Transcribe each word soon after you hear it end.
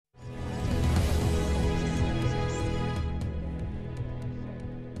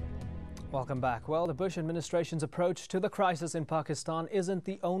Welcome back. Well, the Bush administration's approach to the crisis in Pakistan isn't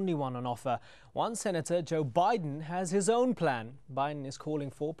the only one on offer. One senator, Joe Biden, has his own plan. Biden is calling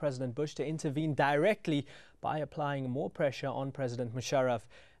for President Bush to intervene directly by applying more pressure on President Musharraf.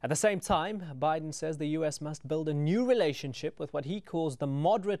 At the same time, Biden says the U.S. must build a new relationship with what he calls the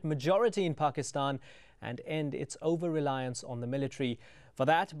moderate majority in Pakistan and end its over-reliance on the military. For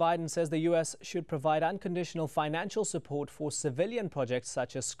that, Biden says the U.S. should provide unconditional financial support for civilian projects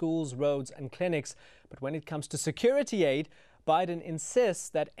such as schools, roads and clinics. But when it comes to security aid, Biden insists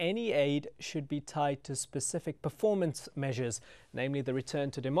that any aid should be tied to specific performance measures, namely the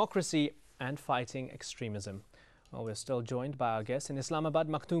return to democracy and fighting extremism. Well, we're still joined by our guest in Islamabad,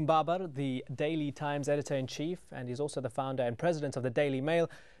 Makhtoom Babar, the Daily Times editor-in-chief, and he's also the founder and president of the Daily Mail.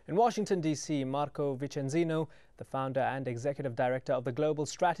 In Washington, D.C., Marco Vicenzino, the founder and executive director of the Global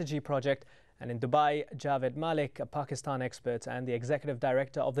Strategy Project. And in Dubai, Javed Malik, a Pakistan expert and the executive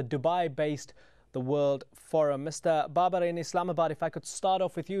director of the Dubai-based The World Forum. Mr. Babar in Islamabad, if I could start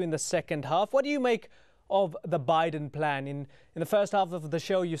off with you in the second half. What do you make of the Biden plan? In the first half of the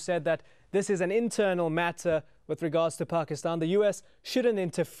show, you said that this is an internal matter with regards to Pakistan. The U.S. shouldn't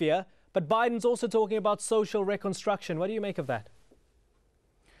interfere. But Biden's also talking about social reconstruction. What do you make of that?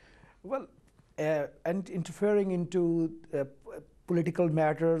 Well, and interfering into political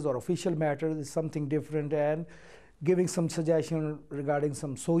matters or official matters is something different, and giving some suggestion regarding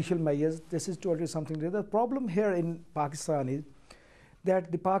some social measures, this is totally something different. The problem here in Pakistan is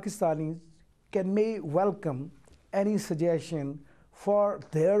that the Pakistanis may welcome any suggestion for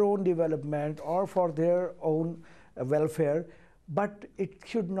their own development or for their own welfare, but it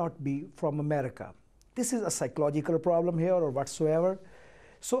should not be from America. This is a psychological problem here or whatsoever.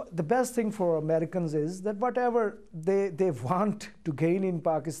 So the best thing for Americans is that whatever they want to gain in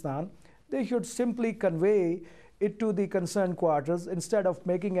Pakistan, they should simply convey it to the concerned quarters instead of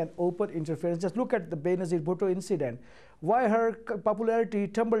making an open interference. Just look at the Benazir Bhutto incident. Why her popularity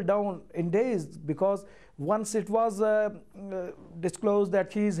tumbled down in days? Because once it was disclosed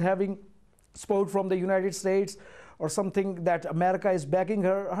that she is having support from the United States or something, that America is backing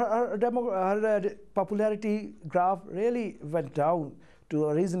her, her popularity graph really went down to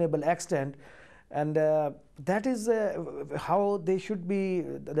a reasonable extent. And that is how they should be,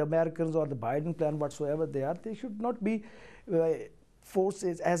 the Americans or the Biden plan, whatsoever they are, they should not be forced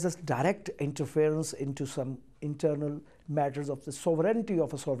as a direct interference into some internal matters of the sovereignty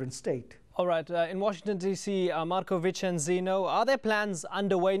of a sovereign state. All right. In Washington, D.C., Marco Vicenzino, are there plans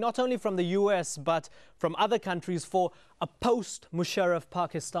underway, not only from the U.S., but from other countries for a post-Musharraf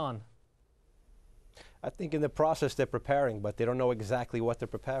Pakistan? I think in the process they're preparing, but they don't know exactly what to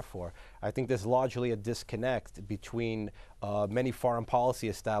prepare for. I think there's largely a disconnect between many foreign policy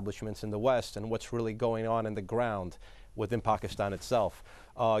establishments in the West and what's really going on the ground within Pakistan itself.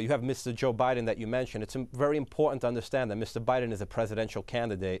 You have Mr. Joe Biden that you mentioned. It's very important to understand that Mr. Biden is a presidential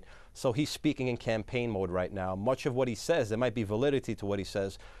candidate, so he's speaking in campaign mode right now. Much of what he says, there might be validity to what he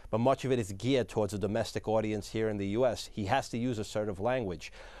says, but much of it is geared towards a domestic audience here in the U.S. He has to use assertive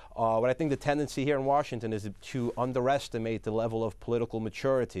language. But I think the tendency here in Washington is to underestimate the level of political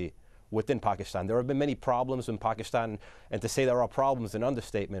maturity within Pakistan. There have been many problems in Pakistan, and to say there are problems is an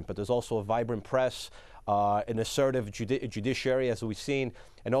understatement, but there's also a vibrant press, an assertive judiciary, as we've seen,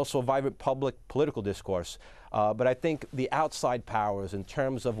 and also a vibrant public political discourse. But I think the outside powers, in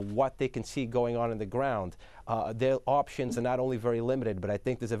terms of what they can see going on the ground, their options are not only very limited, but I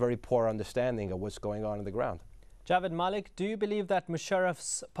think there's a very poor understanding of what's going on the ground. Javed Malik, do you believe that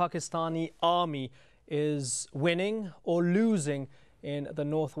Musharraf's Pakistani army is winning or losing in the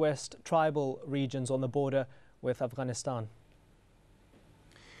northwest tribal regions on the border with Afghanistan?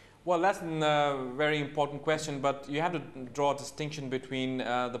 Well, that's a very important question, but you have to draw a distinction between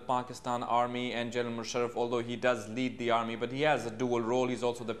the Pakistan army and General Musharraf, although he does lead the army, but he has a dual role. He's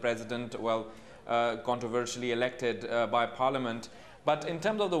also the president, well, controversially elected by parliament. But in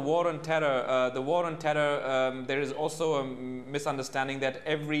terms of the war on terror, there is also a misunderstanding that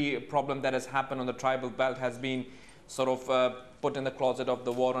every problem that has happened on the tribal belt has been sort of put in the closet of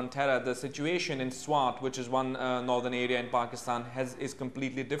the war on terror. The situation in Swat, which is one northern area in Pakistan, is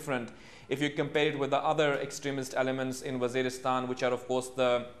completely different. If you compare it with the other extremist elements in Waziristan, which are of course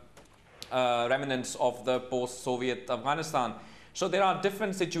the remnants of the post-Soviet Afghanistan. So there are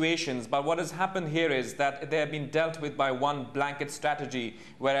different situations, but what has happened here is that they have been dealt with by one blanket strategy,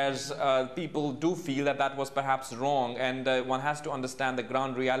 whereas people do feel that that was perhaps wrong, and one has to understand the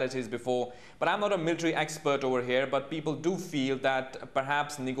ground realities before. But I'm not a military expert over here, but people do feel that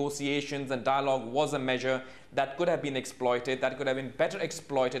perhaps negotiations and dialogue was a measure that could have been exploited, that could have been better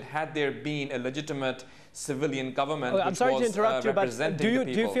exploited had there been a legitimate civilian government. I'm sorry to interrupt you, but do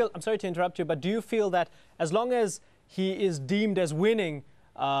you feel? I'm sorry to interrupt you, but do you feel that as long as he is deemed as winning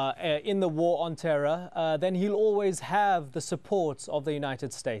in the war on terror, then he'll always have the support of the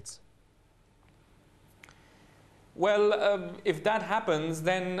United States? Well, if that happens,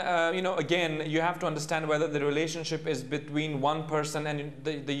 then, again, you have to understand whether the relationship is between one person and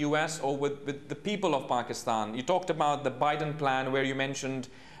the US or with the people of Pakistan. You talked about the Biden plan where you mentioned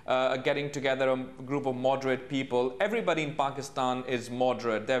getting together a group of moderate people. Everybody in Pakistan is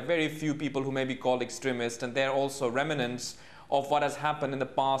moderate. There are very few people who may be called extremists, and they're also remnants of what has happened in the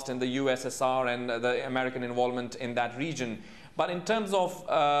past in the USSR and the American involvement in that region. But in terms of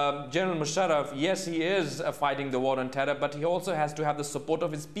General Musharraf, yes, he is fighting the war on terror, but he also has to have the support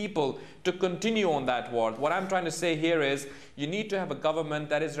of his people to continue on that war. What I'm trying to say here is you need to have a government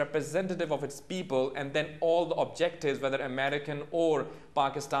that is representative of its people, and then all the objectives, whether American or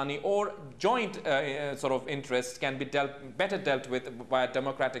Pakistani or joint sort of interests, can be better dealt with by a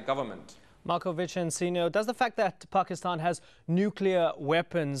democratic government. Marco Vicencino, does the fact that Pakistan has nuclear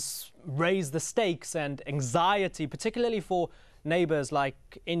weapons raise the stakes and anxiety, particularly for neighbors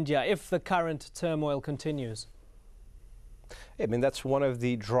like India, if the current turmoil continues? I mean, that's one of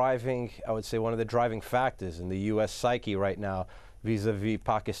the driving, I would say, one of the driving factors in the U.S. psyche right now vis-a-vis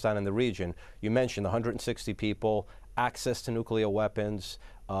Pakistan and the region. You mentioned 160 people, access to nuclear weapons,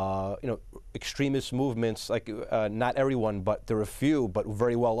 extremist movements, like not everyone, but there are a few, but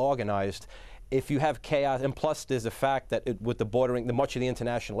very well organized. If you have chaos, and plus there's the fact that with much of the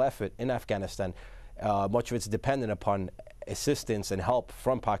international effort in Afghanistan, much of it's dependent upon assistance and help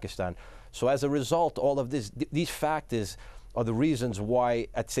from Pakistan. So as a result, all of these factors are the reasons why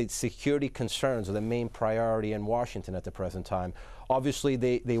I'd say security concerns are the main priority in Washington at the present time. Obviously,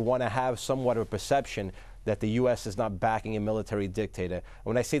 they want to have somewhat of a perception that the U.S. is not backing a military dictator.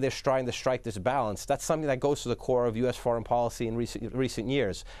 When I say they're trying to strike this balance, that's something that goes to the core of U.S. foreign policy in recent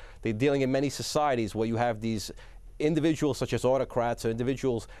years. They're dealing in many societies where you have these individuals such as autocrats or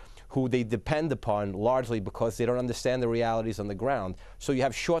individuals who they depend upon largely because they don't understand the realities on the ground. So you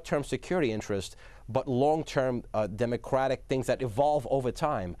have short-term security interests, but long-term democratic things that evolve over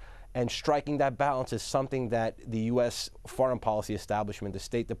time. And striking that balance is something that the U.S. foreign policy establishment, the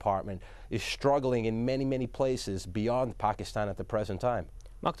State Department, is struggling in many, many places beyond Pakistan at the present time.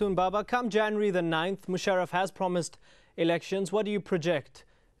 Maktoum Baba, come January the 9th, Musharraf has promised elections. What do you project?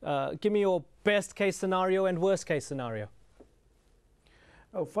 Give me your best case scenario and worst case scenario.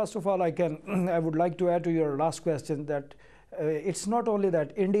 First of all, I would like to add to your last question that it's not only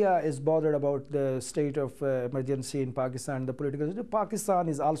that India is bothered about the state of emergency in Pakistan, the political situation. Pakistan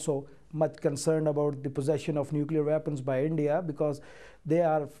is also much concerned about the possession of nuclear weapons by India because they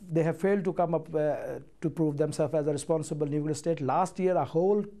have failed to come up to prove themselves as a responsible nuclear state. Last year, a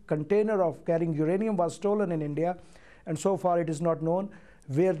whole container of carrying uranium was stolen in India, and so far it is not known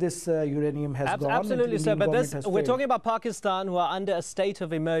where this uranium has gone. Absolutely, sir. But we're talking about Pakistan, who are under a state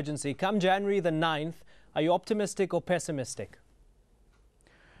of emergency. Come January the 9th, are you optimistic or pessimistic?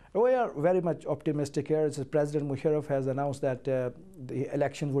 We are very much optimistic here. President Musharraf has announced that the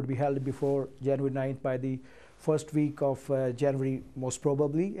election would be held before January 9th by the first week of January, most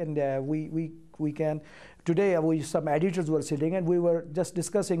probably. And we can. Today, some editors were sitting and we were just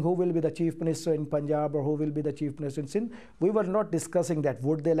discussing who will be the chief minister in Punjab or who will be the chief minister in Sindh. We were not discussing that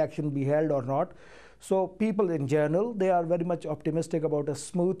would the election be held or not. So people in general, they are very much optimistic about a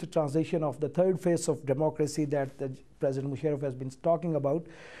smooth transition of the third phase of democracy that President Musharraf has been talking about.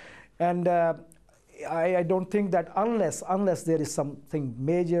 And I don't think that unless there is something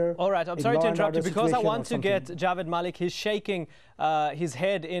major. All right, I'm sorry to interrupt you because I want to get Javed Malik. He's shaking his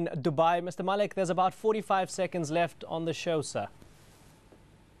head in Dubai. Mr. Malik, there's about 45 seconds left on the show, sir.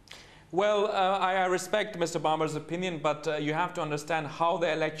 Well, I respect Mr. Barmer's opinion, but you have to understand how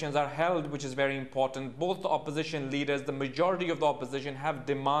the elections are held, which is very important. Both the opposition leaders, the majority of the opposition, have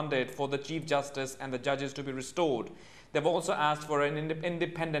demanded for the Chief Justice and the judges to be restored. They've also asked for an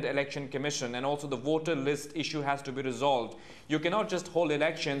independent election commission, and also the voter list issue has to be resolved. You cannot just hold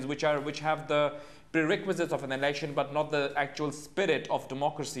elections which have the prerequisites of an election but not the actual spirit of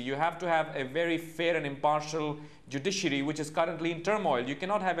democracy. You have to have a very fair and impartial judiciary which is currently in turmoil. You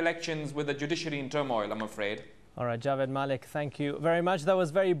cannot have elections with the judiciary in turmoil, I'm afraid. All right, Javed Malik, thank you very much. That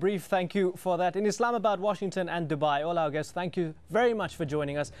was very brief. Thank you for that. In Islamabad, Washington and Dubai, all our guests, thank you very much for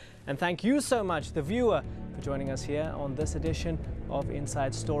joining us. And thank you so much, the viewer, for joining us here on this edition of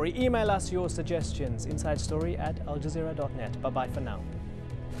Inside Story. Email us your suggestions, insidestory@aljazeera.net. Bye-bye for now.